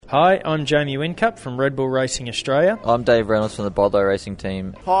Hi, I'm Jamie Whincup from Red Bull Racing Australia. I'm Dave Reynolds from the Bodlow Racing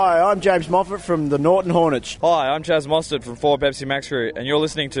Team. Hi, I'm James Moffat from the Norton Hornets. Hi, I'm Chaz Mostert from Ford Pepsi Max Crew, and you're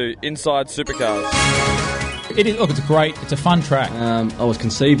listening to Inside Supercars. It's a fun track. I was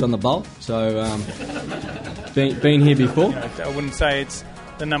conceived on the bowl, so been here before. I wouldn't say it's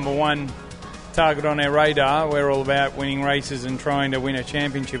the number one target on our radar. We're all about winning races and trying to win a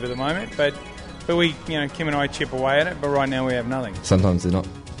championship at the moment, but we, Kim and I chip away at it, but right now we have nothing. Sometimes they're not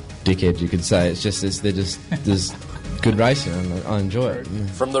dickheads, you could say. It's just there's good racing and I enjoy it.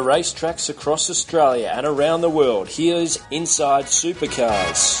 From the racetracks across Australia and around the world, here's Inside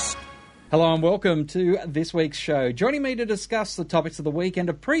Supercars. Hello and welcome to this week's show. Joining me to discuss the topics of the week and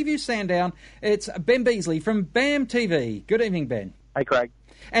to preview Sandown, it's Ben Beasley from BAM TV. Good evening, Ben. Hey, Craig.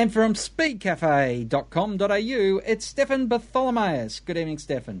 And from speedcafe.com.au, it's Stefan Bartholomaeus. Good evening,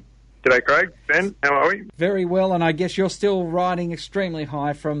 Stefan. G'day, Craig. Ben, how are we? Very well, and I guess you're still riding extremely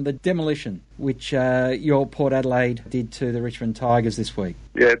high from the demolition which your Port Adelaide did to the Richmond Tigers this week.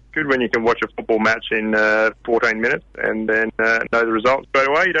 Yeah, it's good when you can watch a football match in 14 minutes and then know the results straight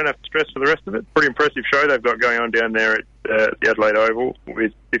away. You don't have to stress for the rest of it. Pretty impressive show they've got going on down there at the Adelaide Oval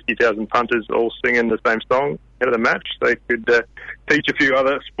with 50,000 punters all singing the same song ahead of the match. They could teach a few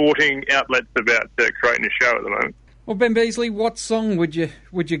other sporting outlets about creating a show at the moment. Well, Ben Beasley, what song would you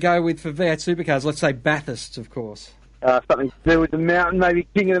go with for V8 Supercars? Let's say Bathurst, of course. Something to do with the mountain, maybe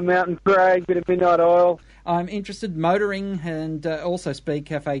King of the Mountain, Craig, bit of Midnight Oil. I'm interested, motoring, and also Speed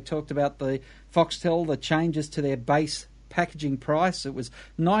Cafe talked about the Foxtel, the changes to their base packaging price. It was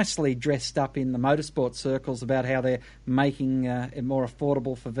nicely dressed up in the motorsport circles about how they're making it more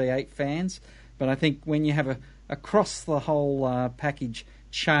affordable for V8 fans. But I think when you have across the whole package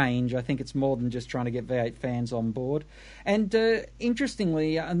change, I think it's more than just trying to get V8 fans on board. And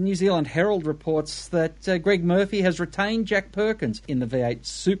interestingly, New Zealand Herald reports that Greg Murphy has retained Jack Perkins in the V8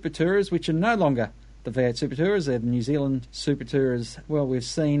 Super Tourers, which are no longer the V8 Super Tourers, they're the New Zealand Super Tourers. Well, we've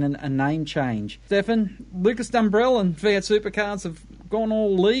seen a name change. Stefan, Lucas Dumbrell and V8 Supercars have gone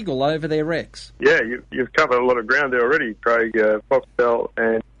all legal over their wrecks. Yeah, you've covered a lot of ground there already, Craig. Foxtel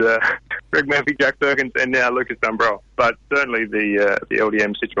and Greg Murphy, Jack Perkins, and now Lucas Dumbrell. But certainly the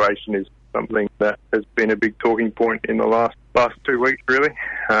LDM situation is something that has been a big talking point in the last 2 weeks, really.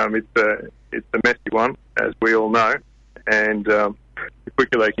 It's a messy one, as we all know, and the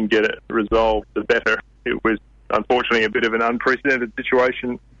quicker they can get it resolved, the better. It was unfortunately a bit of an unprecedented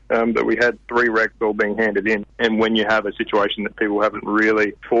situation that we had 3 wrecks all being handed in. And when you have a situation that people haven't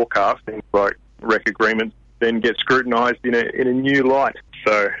really forecast, things like wreck agreements then get scrutinised in a new light.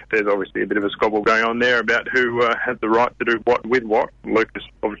 So there's obviously a bit of a squabble going on there about who has the right to do what with what. Lucas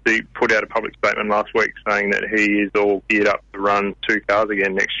obviously put out a public statement last week saying that he is all geared up to run 2 cars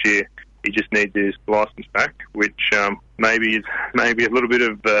again next year. He just needs his licence back, which maybe is a little bit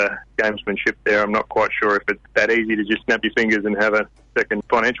of gamesmanship there. I'm not quite sure if it's that easy to just snap your fingers and have a second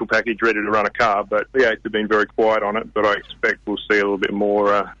financial package ready to run a car. But V8s have been very quiet on it, but I expect we'll see a little bit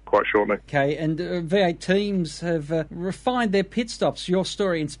more quite shortly. Okay, and V8 teams have refined their pit stops. Your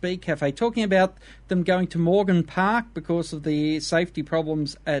story in Speed Cafe, talking about them going to Morgan Park because of the safety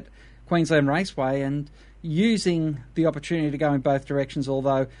problems at Queensland Raceway and using the opportunity to go in both directions,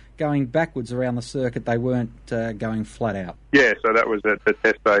 although going backwards around the circuit, they weren't going flat out. Yeah, so that was the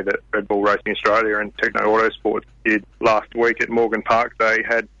test day that Red Bull Racing Australia and Techno Autosports did last week at Morgan Park. They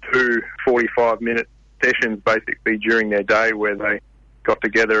had 2 45-minute sessions basically during their day where they got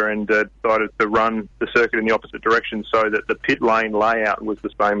together and decided to run the circuit in the opposite direction so that the pit lane layout was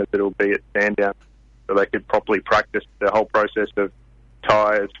the same as it'll be at Sandown, so they could properly practice the whole process of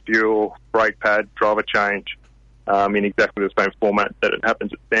tyres, fuel, brake pad, driver change in exactly the same format that it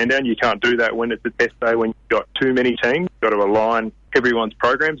happens at Sandown. You can't do that when it's a test day when you've got too many teams. You've got to align everyone's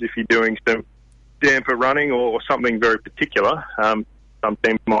programs if you're doing some damper running or something very particular. Some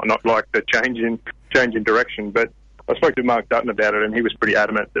teams might not like the change in direction, but I spoke to Mark Dutton about it and he was pretty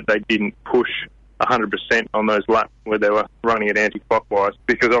adamant that they didn't push 100% on those laps where they were running it anti-clockwise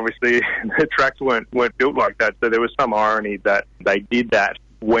because obviously the tracks weren't built like that. So there was some irony that they did that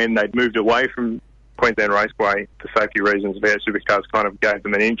when they'd moved away from Queensland Raceway for safety reasons. V8 Supercars kind of gave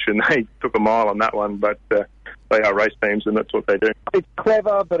them an inch and they took a mile on that one, but they are race teams and that's what they do. It's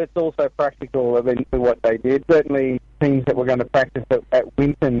clever, but it's also practical, I mean, for what they did. Certainly teams that were going to practice at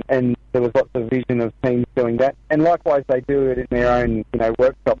Winton, and there was lots of vision of teams doing that. And likewise, they do it in their own,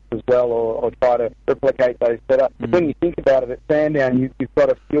 workshops as well, or try to replicate those setups. But when you think about it, at Sandown, you've got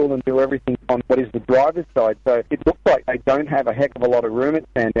to fuel and do everything on what is the driver's side. So it looks like they don't have a heck of a lot of room at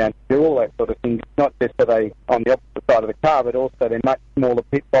Sandown to do all that sort of thing. Not just are they on the opposite side of the car, but also they're much smaller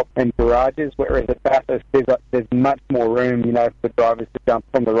pit stops and garages, whereas at Bathurst there's much more room, for the drivers to jump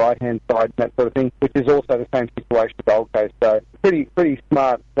from the right-hand side and that sort of thing, which is also the same situation at Gold Coast. So pretty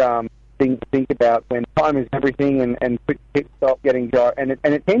smart thing to think about when time is everything, and quick pit stop, and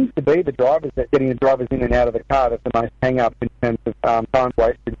it tends to be the drivers getting the drivers in and out of the car that's the most hang-up in terms of time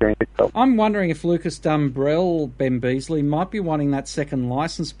wasted during pit stop. I'm wondering if Lucas Dumbrell, Ben Beasley, might be wanting that second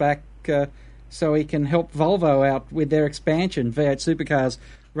licence back so he can help Volvo out with their expansion. V8 Supercars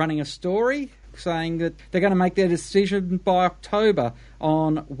running a story saying that they're going to make their decision by October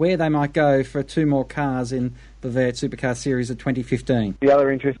on where they might go for 2 more cars in the V8 Supercar Series of 2015. The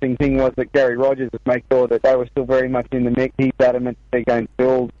other interesting thing was that Gary Rogers has made sure that they were still very much in the mix. He's adamant they're going to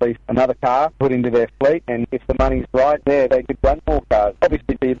build at least another car, put into their fleet, and if the money's right there, they could run more cars.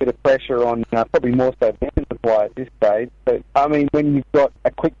 Obviously, be a bit of pressure on probably more so engine supply at this stage. But, when you've got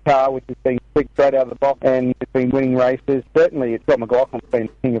a quick car, which has been quick straight out of the box, and it's been winning races, certainly Scott McLaughlin's been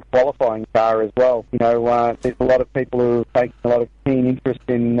the king of qualifying car as well. There's a lot of people who have taken a lot of keen interest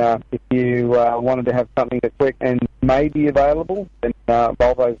in if you wanted to have something that's quick and may be available, then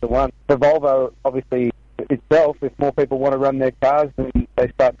Volvo's the one. For Volvo, obviously, itself, if more people want to run their cars, then they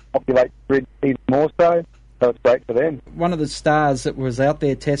start to populate the grid even more so it's great for them. One of the stars that was out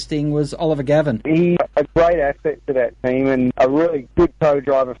there testing was Oliver Gavin. He's a great asset to that team and a really good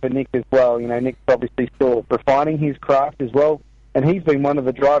co-driver for Nick as well. Nick's obviously still refining his craft as well. And he's been one of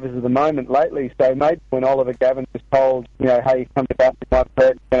the drivers of the moment lately. So maybe when Oliver Gavin was told, hey, come to Bathurst, my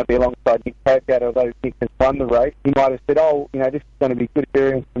first is going to be alongside Nick Pocock, although Nick has won the race, he might have said, this is going to be a good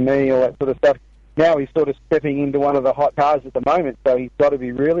experience for me, all that sort of stuff. Now he's sort of stepping into one of the hot cars at the moment, so he's got to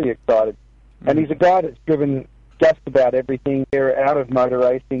be really excited. And he's a guy that's driven just about everything here out of motor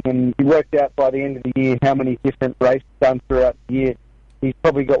racing, and he worked out by the end of the year how many different races done throughout the year. He's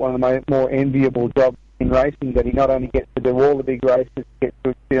probably got one of the more enviable jobs in racing, that he not only gets to do all the big races, gets to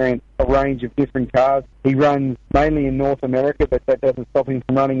experience a range of different cars. He runs mainly in North America, but that doesn't stop him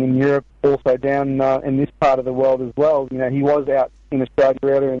from running in Europe, also down in this part of the world as well. He was out in Australia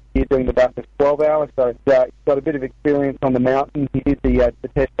earlier in the year doing the Bathurst 12 hours, so he's got a bit of experience on the mountain. He did the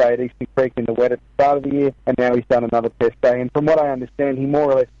test day at Eastern Creek in the wet at the start of the year, and now he's done another test day. And from what I understand, he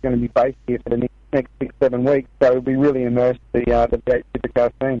more or less is going to be based here for the next 6-7 weeks, so he'll be really immersed in the V8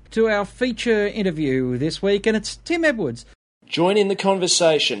 Supercar team. To our feature interview this week, and it's Tim Edwards. Join in the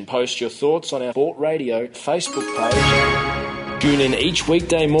conversation. Post your thoughts on our Sport Radio Facebook page. Tune in each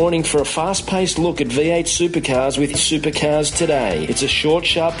weekday morning for a fast-paced look at V8 Supercars with Supercars Today. It's a short,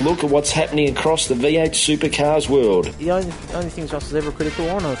 sharp look at what's happening across the V8 Supercars world. The only things Ross is ever critical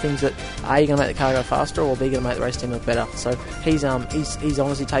on are things that A, you're going to make the car go faster, or B, you're going to make the race team look better. So he's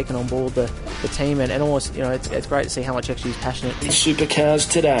honestly taken on board the team, and almost, it's great to see how much actually he's passionate. Supercars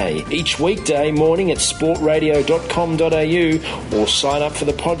Today, each weekday morning at sportradio.com.au, or sign up for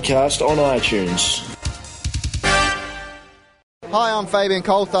the podcast on iTunes. Hi, I'm Fabian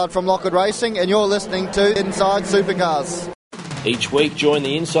Coulthard from Lockwood Racing, and you're listening to Inside Supercars. Each week, join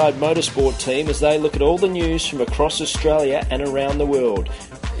the Inside Motorsport team as they look at all the news from across Australia and around the world.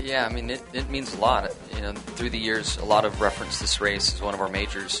 Yeah, it means a lot. Through the years, a lot of reference this race as one of our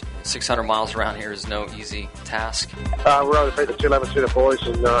majors. 600 miles around here is no easy task. We're able to beat the 211 boys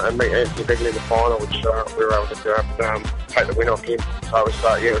and meet Anthony Bigley in the final, which we were able to take the win off him. So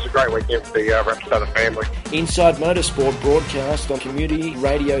it was a great weekend for the Rapstar family. Inside Motorsport broadcast on community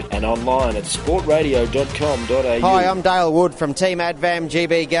radio and online at sportradio.com.au. Hi, I'm Dale Wood from Team Advam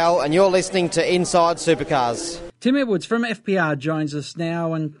GB Gal, and you're listening to Inside Supercars. Tim Edwards from FPR joins us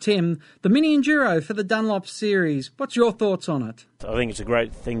now. And Tim, the Mini Enduro for the Dunlop Series, what's your thoughts on it? I think it's a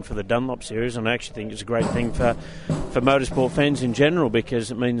great thing for the Dunlop Series, and I actually think it's a great thing for motorsport fans in general, because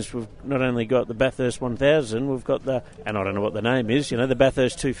it means we've not only got the Bathurst 1000, we've got and I don't know what the name is, the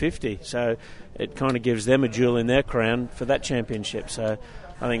Bathurst 250. So it kind of gives them a jewel in their crown for that championship. So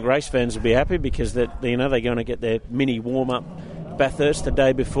I think race fans will be happy because they're going to get their mini warm-up Bathurst the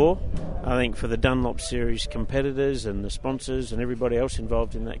day before. I think for the Dunlop Series competitors and the sponsors and everybody else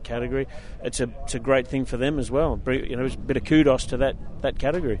involved in that category, it's a great thing for them as well. It's a bit of kudos to that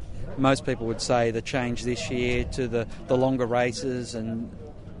category. Most people would say the change this year to the longer races and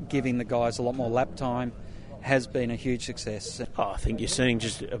giving the guys a lot more lap time has been a huge success. I think you're seeing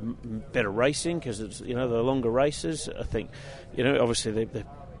just better racing because it's the longer races. I think obviously the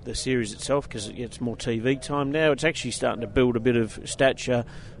the series itself because it gets more TV time now. It's actually starting to build a bit of stature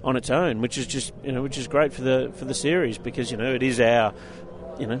on its own, which is just which is great for the series because it is our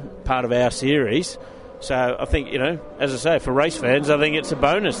part of our series. So I think as I say, for race fans, I think it's a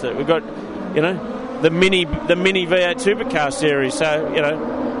bonus that we've got the mini V8 Supercar series. So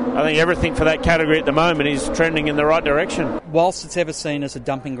I think everything for that category at the moment is trending in the right direction. Whilst it's ever seen as a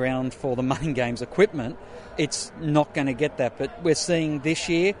dumping ground for the main games equipment, it's not going to get that. But we're seeing this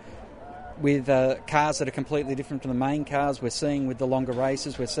year with cars that are completely different from the main cars. We're seeing with the longer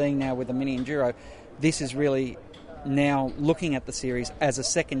races. We're seeing now with the Mini Enduro. This is really now looking at the series as a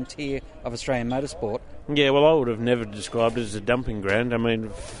second tier of Australian motorsport. Yeah, well, I would have never described it as a dumping ground. I mean,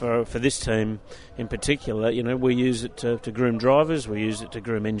 for this team in particular, we use it to groom drivers, we use it to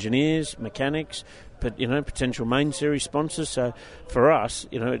groom engineers, mechanics, but potential main series sponsors. So for us,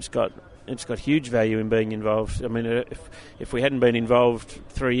 it's got huge value in being involved. I mean, if we hadn't been involved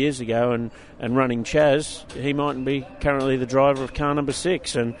 3 years ago and running Chaz, he mightn't be currently the driver of car number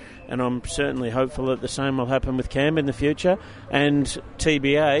 6, and I'm certainly hopeful that the same will happen with Cam in the future and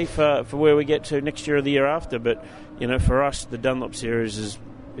TBA for where we get to next year or the year after. But for us, the Dunlop Series is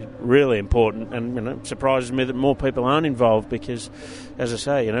really important, and it surprises me that more people aren't involved because, as I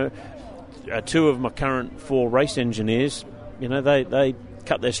say, 2 of my current 4 race engineers, they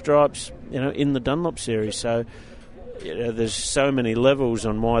cut their stripes, in the Dunlop Series. So there's so many levels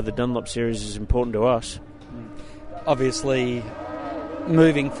on why the Dunlop Series is important to us. Obviously,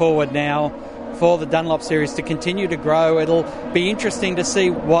 moving forward now for the Dunlop Series to continue to grow, it'll be interesting to see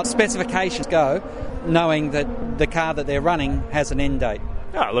what specifications go, knowing that the car that they're running has an end date.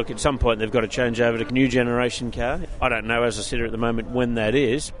 Oh, look, at some point they've got to change over to a new generation car. I don't know, as I sit here at the moment, when that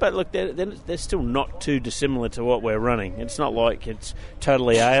is. But look, they're still not too dissimilar to what we're running. It's not like it's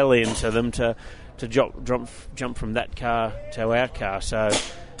totally alien to them to jump from that car to our car. So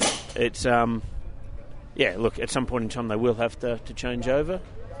it's look, at some point in time they will have to change over.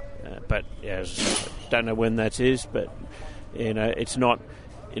 But I don't know when that is. But it's not,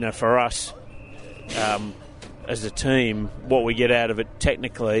 for us. As a team, what we get out of it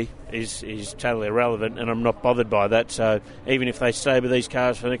technically is totally irrelevant, and I'm not bothered by that. So even if they stay with these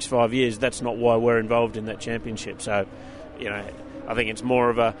cars for the next 5 years, that's not why we're involved in that championship. So, I think it's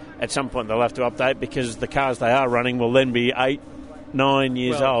more of at some point they'll have to update because the cars they are running will then be 8-9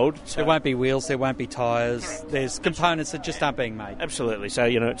 years old. So there won't be wheels, there won't be tyres. There's components that just aren't being made. Absolutely. So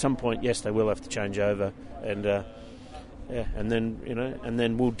at some point, yes, they will have to change over, and and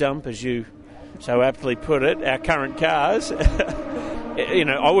then we'll dump, as you so aptly put it, our current cars.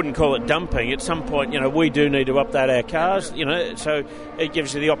 I wouldn't call it dumping. At some point, we do need to update our cars, so it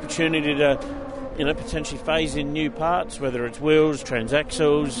gives you the opportunity to, potentially phase in new parts, whether it's wheels,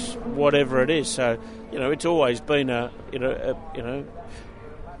 transaxles, whatever it is. So, it's always been of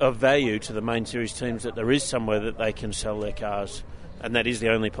value to the main series teams that there is somewhere that they can sell their cars, and that is the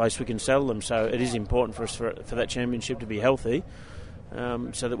only place we can sell them. So it is important for us for that championship to be healthy.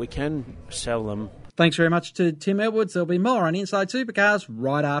 So that we can sell them. Thanks very much to Tim Edwards. There'll be more on Inside Supercars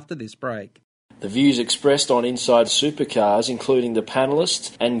right after this break. The views expressed on Inside Supercars, including the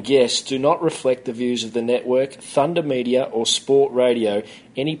panellists and guests, do not reflect the views of the network, Thunder Media or Sport Radio.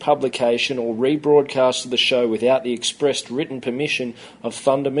 Any publication or rebroadcast of the show without the expressed written permission of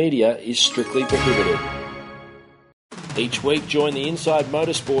Thunder Media is strictly prohibited. Each week, join the Inside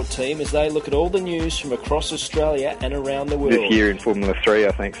Motorsport team as they look at all the news from across Australia and around the world. This year in Formula 3,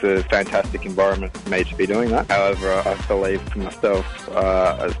 I think it's a fantastic environment for me to be doing that. However, I believe for myself,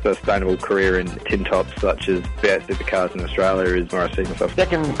 a sustainable career in tin tops such as V8 Supercars in Australia is where I see myself.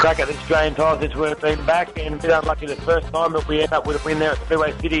 Second crack at the Australian title since we've been back, and a bit unlucky the first time, but we end up with a win there at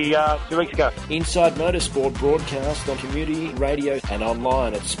Speedway City 2 weeks ago. Inside Motorsport broadcast on community radio and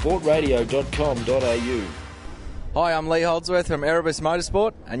online at sportradio.com.au. Hi, I'm Lee Holdsworth from Erebus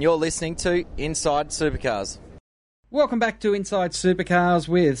Motorsport, and you're listening to Inside Supercars. Welcome back to Inside Supercars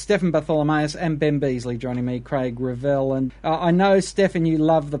with Stefan Bartholomaeus and Ben Beasley joining me, Craig Revell. And I know, Stefan, you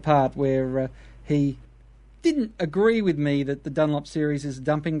love the part where he didn't agree with me that the Dunlop Series is a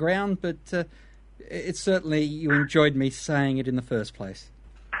dumping ground, but it's certainly you enjoyed me saying it in the first place.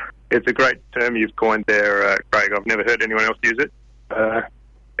 It's a great term you've coined there, Craig. I've never heard anyone else use it,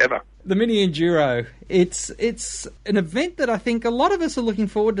 ever. The Mini Enduro, it's an event that I think a lot of us are looking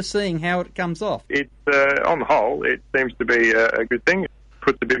forward to seeing how it comes off. It's on the whole, it seems to be a good thing. It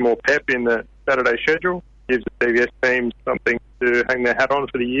puts a bit more pep in the Saturday schedule, gives the CVS team something to hang their hat on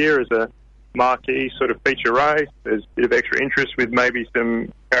for the year as a marquee sort of feature race. There's a bit of extra interest with maybe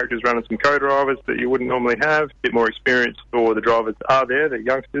some characters running some co-drivers that you wouldn't normally have. A bit more experience for the drivers that are there, the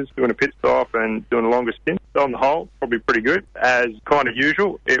youngsters doing a pit stop and doing a longer stint. So on the whole, probably pretty good. As kind of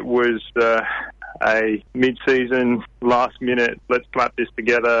usual, it was a mid-season, last-minute, let's slap this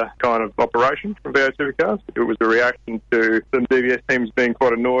together kind of operation from V8 Supercars. It was a reaction to some DBS teams being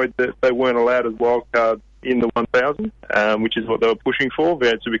quite annoyed that they weren't allowed as wildcards in the 1000, which is what they were pushing for.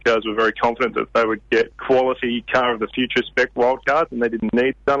 V8 Supercars were very confident that they would get quality car of the future spec wildcards, and they didn't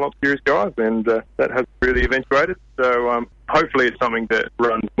need Dunlop Series guys, and that has really eventuated. So hopefully it's something that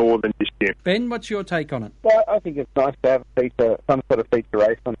runs more than this year. Ben, what's your take on it? Well, I think it's nice to have some sort of feature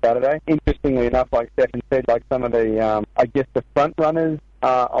race on Saturday. Interestingly enough, like Stefan said, like some of the, the front runners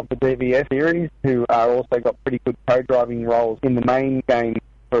of the DVS series who are also got pretty good co-driving roles in the main game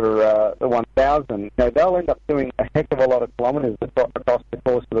for the 1000, they'll end up doing a heck of a lot of kilometres across the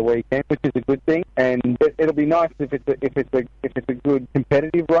course of the weekend, which is a good thing. And it'll be nice if it's a good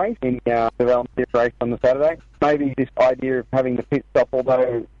competitive race in the development race on the Saturday. Maybe this idea of having the pit stop,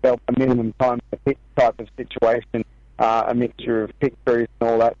 although they'll a minimum time the pit type of situation, a mixture of pit crews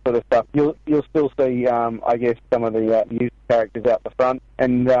and all that sort of stuff. You'll still see, some of the music characters out the front,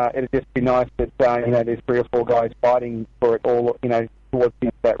 and it'll just be nice that there's 3 or 4 guys fighting for it all, towards the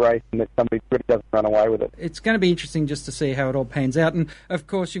end of that race, and that somebody really doesn't run away with it. It's going to be interesting just to see how it all pans out. And, of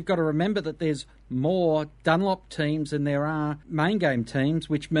course, you've got to remember that there's more Dunlop teams than there are main game teams,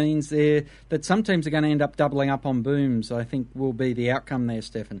 which means that some teams are going to end up doubling up on booms, I think will be the outcome there,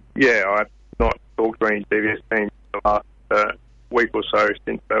 Stefan. Yeah, I've not talked to any DVS teams in the last week or so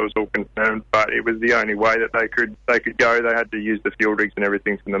since that was all confirmed, but it was the only way that they could go. They had to use the fuel rigs and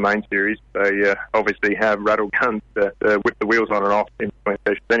everything from the main series. They obviously have rattle guns to whip the wheels on and off in between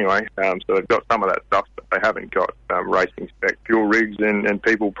sessions anyway, so they've got some of that stuff, but they haven't got racing spec fuel rigs and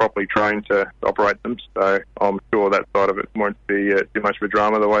people properly trained to operate them, so I'm sure that side of it won't be too much of a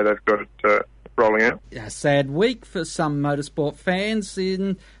drama the way they've got it rolling out. A sad week for some motorsport fans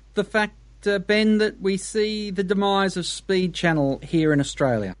in the fact, Ben, that we see the demise of Speed Channel here in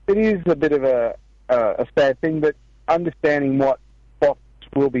Australia. It is a bit of a sad thing, but understanding what Fox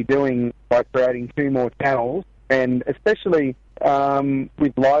will be doing by creating 2 more channels, and especially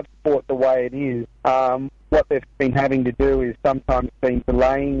with live sport the way it is, what they've been having to do is sometimes been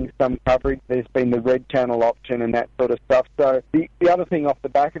delaying some coverage. There's been the red channel option and that sort of stuff. So the other thing off the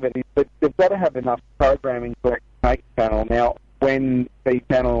back of it is that they've got to have enough programming to make a channel. Now, when Speed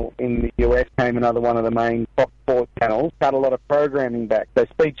Channel in the US came, another one of the main Fox Sports channels, cut a lot of programming back. So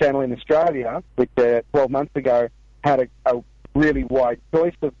Speed Channel in Australia, which 12 months ago had a really wide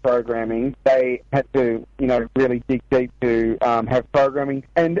choice of programming, they had to, really dig deep to have programming.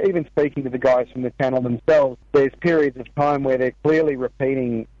 And even speaking to the guys from the channel themselves, there's periods of time where they're clearly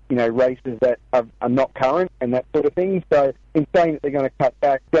repeating races that are not current and that sort of thing. So in saying that they're going to cut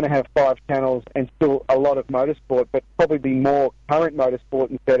back, going to have 5 channels and still a lot of motorsport, but probably be more current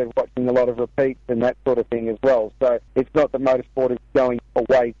motorsport instead of watching a lot of repeats and that sort of thing as well. So it's not that motorsport is going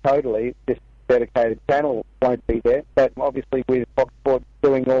away totally, it's just dedicated channel won't be there. But obviously with Fox Sports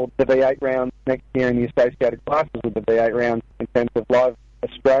doing all the V8 rounds next year in the associated classes with the V8 rounds in terms of live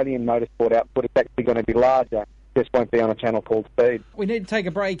Australian motorsport output, it's actually going to be larger. Just won't be on a channel called Speed. We need to take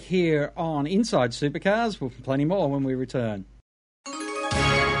a break here on Inside Supercars. We'll have plenty more when we return.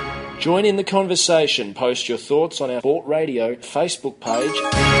 Join in the conversation. Post your thoughts on our Sport Radio Facebook page.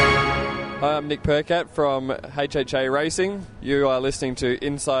 Hi, I'm Nick Percat from HHA Racing. You are listening to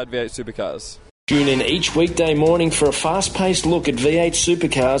Inside V8 Supercars. Tune in each weekday morning for a fast-paced look at V8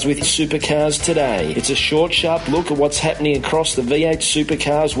 Supercars with Supercars Today. It's a short, sharp look at what's happening across the V8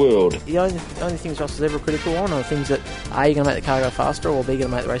 Supercars world. The only things Josh is ever critical on are things that A, you're going to make the car go faster, or B, you're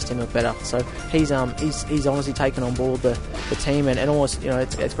going to make the race team look better. So he's honestly taken on board the team, and almost,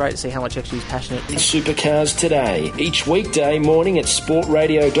 it's great to see how much actually he's passionate. Supercars Today, each weekday morning at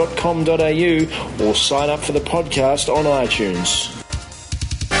sportradio.com.au, or sign up for the podcast on iTunes.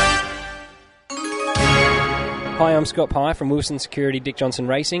 Hi, I'm Scott Pye from Wilson Security Dick Johnson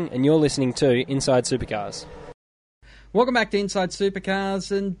Racing, and you're listening to Inside Supercars. Welcome back to Inside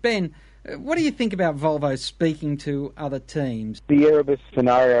Supercars. And Ben, what do you think about Volvo speaking to other teams? The Erebus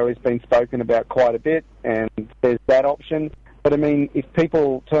scenario has been spoken about quite a bit, and there's that option. But, if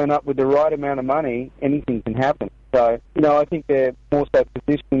people turn up with the right amount of money, anything can happen. So, I think they're more so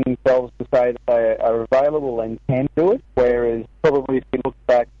positioning themselves to say that they are available and can do it, whereas probably if you look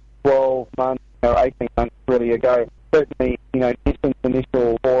back 12 months, 18 months really ago, certainly, Nissan's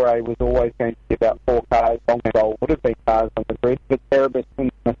initial foray was always going to be about 4 cars. Long ago would have been cars on the grid, but Erebus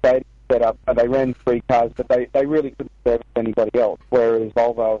and Mercedes set up, they ran 3 cars, but they really couldn't service anybody else. Whereas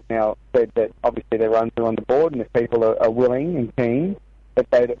Volvo have now said that obviously their runs are on the board, and if people are willing and keen, that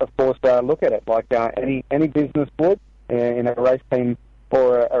they'd of course look at it like any business would. A race team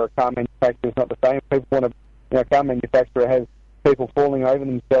or a car manufacturer is not the same. People want to, a car manufacturer has people falling over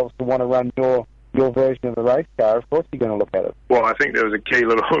themselves to want to run your version of the race car. Of course, you're going to look at it. Well, I think there was a key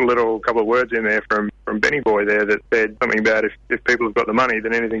little couple of words in there from Benny Boy there that said something about if people have got the money,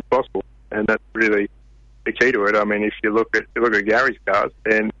 then anything's possible, and that's really the key to it. I mean, if you look at Gary's cars,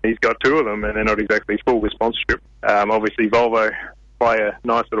 and he's got 2 of them, and they're not exactly full with sponsorship. Obviously, Volvo play a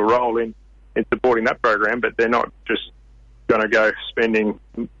nice little role in supporting that program, but they're not just going to go spending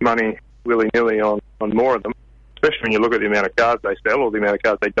money willy-nilly on more of them, especially when you look at the amount of cars they sell or the amount of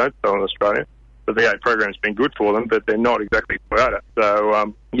cars they don't sell in Australia. The V8 program's been good for them, but they're not exactly Toyota.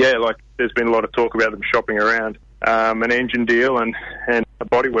 So, there's been a lot of talk about them shopping around an engine deal and a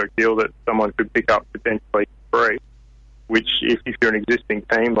bodywork deal that someone could pick up potentially free, which if you're an existing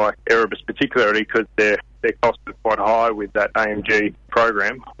team like Erebus particularly, because their costs are quite high with that AMG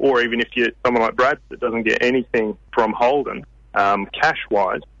program, or even if you're someone like Brad that doesn't get anything from Holden,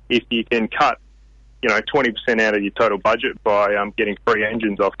 cash-wise, if you can cut 20% out of your total budget by getting free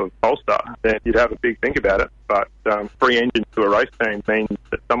engines off of Polestar, then you'd have a big think about it. But free engines to a race team means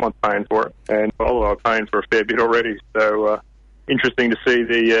that someone's paying for it, and Volvo are paying for a fair bit already. So interesting to see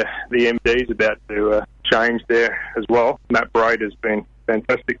the MDs about to change there as well. Matt Braid has been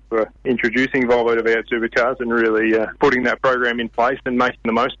fantastic for introducing Volvo to V8 supercars and really putting that program in place and making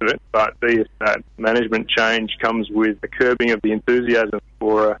the most of it. But if that management change comes with a curbing of the enthusiasm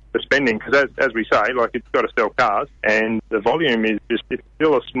for spending, because as we say, it's got to sell cars, and the volume is it's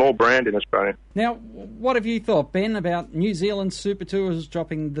still a small brand in Australia. Now, what have you thought, Ben, about New Zealand Super Tours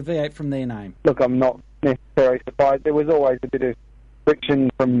dropping the V8 from their name? Look, I'm not necessarily surprised. There was always a bit of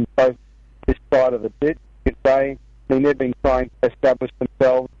friction from both this side of the bit, you could say. I mean, they've been trying to establish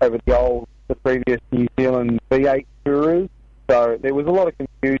themselves over the previous New Zealand V8 tours, so there was a lot of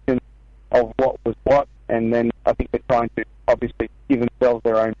confusion of what was what, and then I think they're trying to obviously give themselves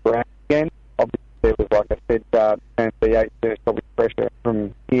their own brand again. Obviously, there was, like I said, V8, there's probably pressure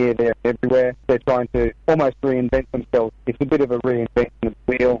from here, there, and everywhere. They're trying to almost reinvent themselves. It's a bit of a reinvention of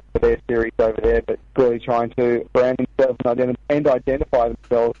the wheel for their series over there, but really trying to brand themselves and identify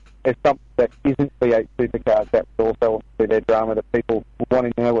themselves as something that isn't V8 supercars. That was also obviously their drama, that people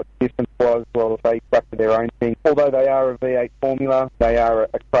wanting to know what the difference was. Well, if they stuck to their own thing, although they are a V8 formula, they are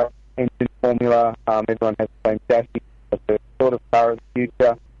a crash engine formula. Everyone has the same chassis. It's a sort of car of the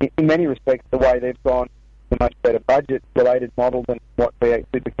future. In many respects, the way they've gone, a much better budget-related model than what V8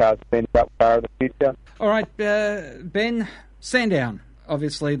 supercars have been about car of the future. All right, Ben, Sandown.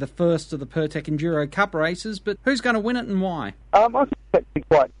 Obviously the first of the Pertec Enduro Cup races, but who's going to win it and why? I think that's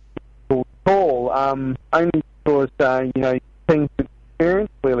quite difficult to call, only because, teams with experience,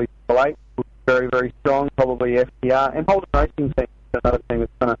 clearly L8 was very, very strong, probably FTR, and Holden Racing team is another team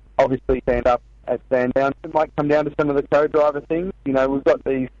that's going to obviously stand up at Sandown. It might come down to some of the co-driver things. We've got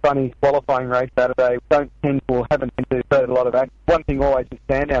these funny qualifying race Saturday. We don't tend to, or haven't tend to, a lot of action. One thing always with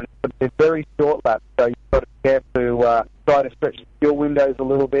Sandown is that they're very short laps, so you've got to be careful to try to stretch the fuel windows a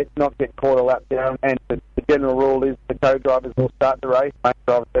little bit, not get caught a lap down. And the general rule is the co-drivers will start the race, main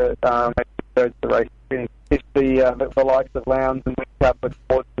driver thirds the race. If the likes of Lowndes and Whincup are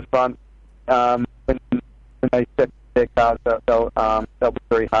towards the front, when they step their cars, they'll be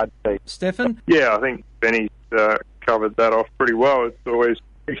very hard to beat. Stefan? Yeah, I think Benny's covered that off pretty well. It's always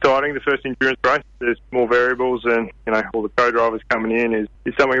exciting, the first endurance race. There's more variables, and all the co-drivers coming in is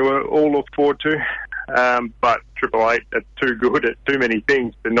something we all look forward to. But Triple Eight are too good at too many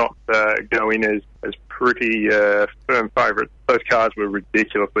things to not go in as pretty firm favourites. Those cars were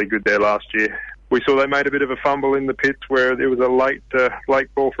ridiculously good there last year. We saw they made a bit of a fumble in the pits where there was a late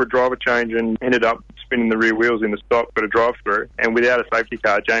call for a driver change and ended up spinning the rear wheels in the stock for a drive-through. And without a safety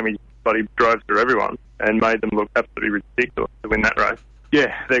car, Jamie bloody drove through everyone and made them look absolutely ridiculous to win that race.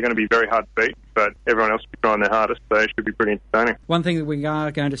 Yeah, they're going to be very hard to beat, but everyone else will be trying their hardest, so it should be pretty entertaining. One thing that we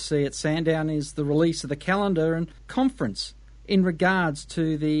are going to see at Sandown is the release of the calendar and conference in regards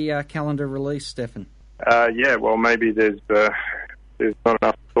to the calendar release, Stefan. Well, maybe there's not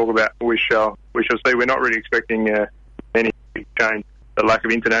enough to talk about. We shall see. We're not really expecting any big change. The lack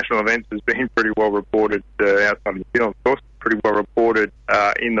of international events has been pretty well reported outside of New Zealand, of course, pretty well reported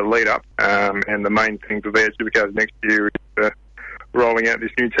in the lead-up, and the main thing for V8 Supercars next year is rolling out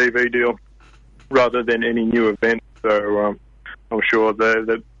this new TV deal rather than any new event. So I'm sure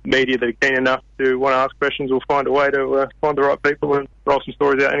the media that are keen enough to want to ask questions will find a way to find the right people and roll some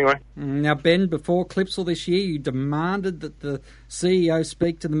stories out anyway. Now, Ben, before Clipsal this year, you demanded that the CEO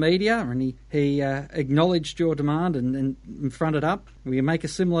speak to the media, and he acknowledged your demand and fronted up. Will you make a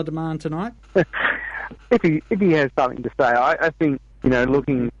similar demand tonight? If he has something to say, I think,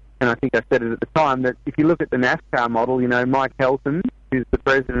 looking, and I think I said it at the time, that if you look at the NASCAR model, Mike Helton, who's the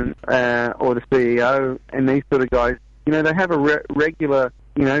president or the CEO, and these sort of guys, they have a regular,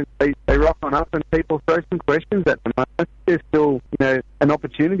 they rock on up and people throw some questions at them. I think there's still, an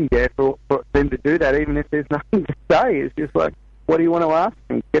opportunity there for them to do that, even if there's nothing to say. It's just like, what do you want to ask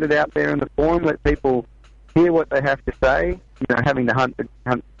them? Get it out there in the forum, let people hear what they have to say. Having to hunt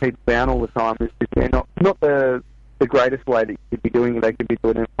people down all the time is just not the greatest way that you could be doing it. They could be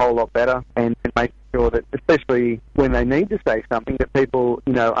doing it a whole lot better and making sure that, especially when they need to say something, that people,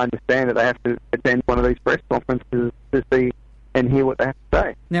 understand that they have to attend one of these press conferences to see and hear what they have to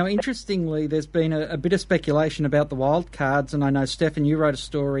say. Now, interestingly, there's been a bit of speculation about the wild cards, and I know, Stefan, you wrote a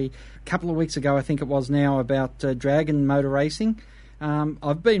story a couple of weeks ago, I think it was now, about Dragon Motor Racing.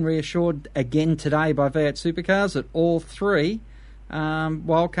 I've been reassured again today by V8 Supercars that all three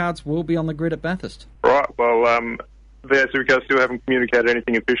wildcards will be on the grid at Bathurst. Right, well, V8 Supercars still haven't communicated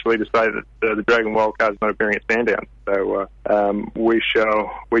anything officially to say that the Dragon wildcard is not appearing at Sandown, so we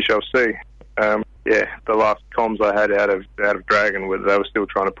shall see. The last comms I had out of Dragon was they were still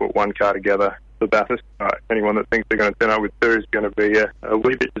trying to put one car together for Bathurst. Anyone that thinks they're going to turn up with two is going to be a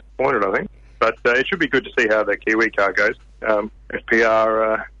wee bit disappointed, I think. But it should be good to see how the Kiwi car goes.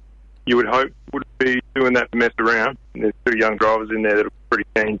 FPR, you would hope, would be doing that to mess around. And there's two young drivers in there that are pretty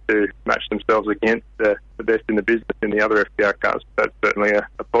keen to match themselves against the best in the business in the other FPR cars. That's certainly a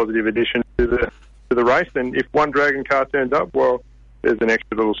positive addition to the race. And if one Dragon car turns up, well, there's an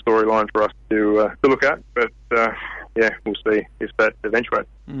extra little storyline for us to look at. But, we'll see if that eventuates.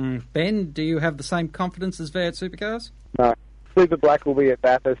 Ben, do you have the same confidence as V8 Supercars? No. Super Black will be at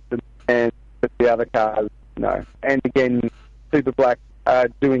Bathurst and the other cars, no. And again, Super Black are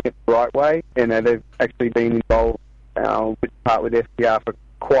doing it the right way. They've actually been involved with FPR for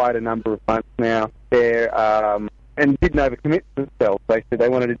quite a number of months now. They're and didn't overcommit themselves. They said they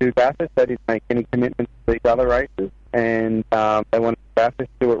wanted to do Bathurst. They didn't make any commitments to these other races. And they wanted Bathurst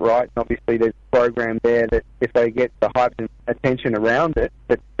to do it right. And obviously there's a program there that if they get the hype and attention around it,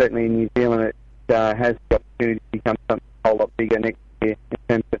 that certainly in New Zealand it has the opportunity to become something a whole lot bigger next year in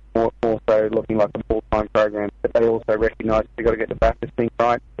terms of more so looking like a full-time program. But they also recognise they've got to get the Bathurst thing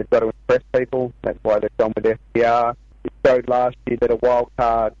right. They've got to impress people. That's why they've gone with FPR. It showed last year that a wild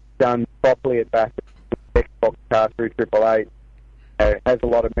card done properly at Bathurst, the Xbox car through Triple Eight, has a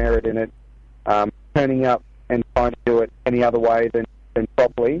lot of merit in it. Turning up and trying to do it any other way than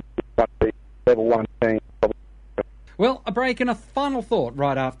properly, it's got to be level one team. Well, a break and a final thought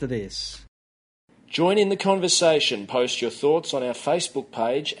right after this. Join in the conversation. Post your thoughts on our Facebook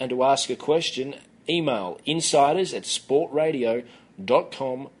page, and to ask a question, email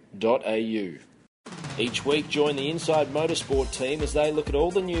insiders@sportradio.com.au. Each week, join the Inside Motorsport team as they look at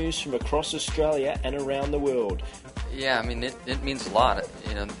all the news from across Australia and around the world. Yeah, I mean, it means a lot.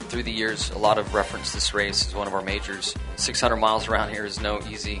 Through the years, a lot of reference this race as one of our majors. 600 miles around here is no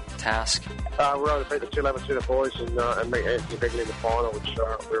easy task. We were able to beat the 211 Super boys and meet Anthony Begley in the final, which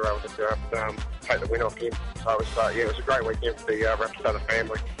we were able to take the win off him. So it was a great weekend for the Rapstar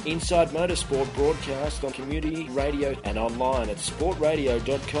family. Inside Motorsport broadcast on community radio and online at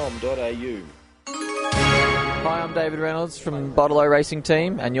sportradio.com.au. Hi, I'm David Reynolds from Bottle Racing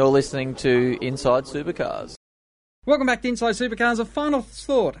Team, and you're listening to Inside Supercars. Welcome back to Inside Supercars. A final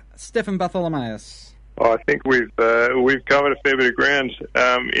thought, Stefan Bartholomaeus. I think we've covered a fair bit of ground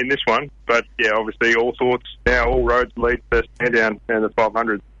in this one, but yeah, obviously all roads lead to Sandown and the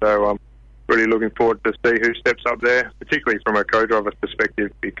 500. So I'm really looking forward to see who steps up there, particularly from a co-driver's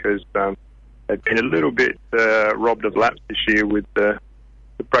perspective, because they've been a little bit robbed of laps this year with the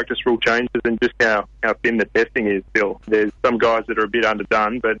practice rule changes and just how thin the testing is still. There's some guys that are a bit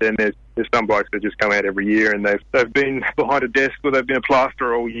underdone, but then there's some blokes that just come out every year and they've been behind a desk or they've been a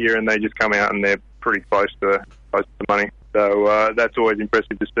plasterer all year and they just come out and they're pretty close to money. So that's always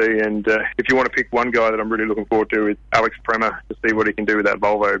impressive to see. And if you want to pick one guy that I'm really looking forward to, is Alex Premer, to see what he can do with that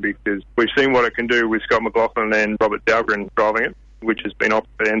Volvo, because we've seen what it can do with Scott McLaughlin and Robert Dahlgren driving it, which has been off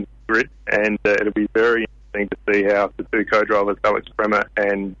the end of the grid, and it'll be very interesting to see how the two co-drivers, Alex Premer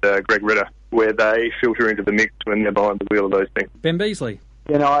and Greg Ritter, where they filter into the mix when they're behind the wheel of those things. Ben Beasley.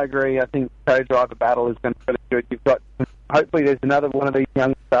 Yeah, no, I agree. I think co-driver battle is going to be good. You've got, hopefully there's another one of these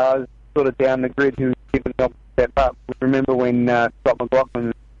young stars sort of down the grid who's given them a step up. Remember when Scott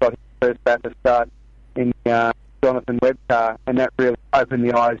McLaughlin got his first Bathurst start in Jonathan Webb car, and that really opened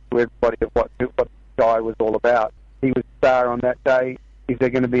the eyes to everybody of what this guy was all about. He was a star on that day. Is there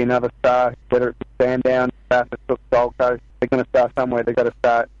going to be another star, whether it's Sandown, Bathurst, or Gold Coast? They're going to start somewhere. They've got to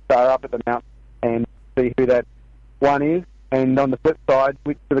start up at the mountain and see who that one is. And on the flip side,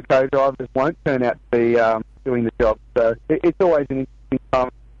 which of the co-drivers won't turn out to be doing the job. So it's always an interesting time.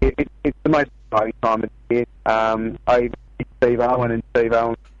 It's the most exciting time of the year. I even see Steve Owen, and Steve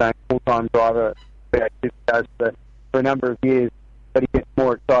Owen is a full-time driver for a number of years, but he gets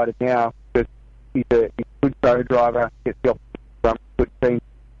more excited now because he's a good co-driver, gets the opportunity to run a good team,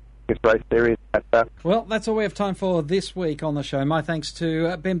 gets race series. Well, that's all we have time for this week on the show. My thanks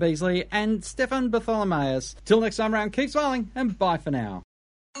to Ben Beasley and Stefan Bartholomaeus. Till next time around, keep smiling and bye for now.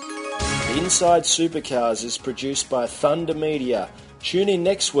 Inside Supercars is produced by Thunder Media. Tune in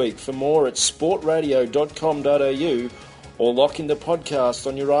next week for more at sportradio.com.au or lock in the podcast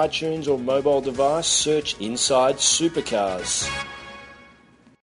on your iTunes or mobile device. Search Inside Supercars.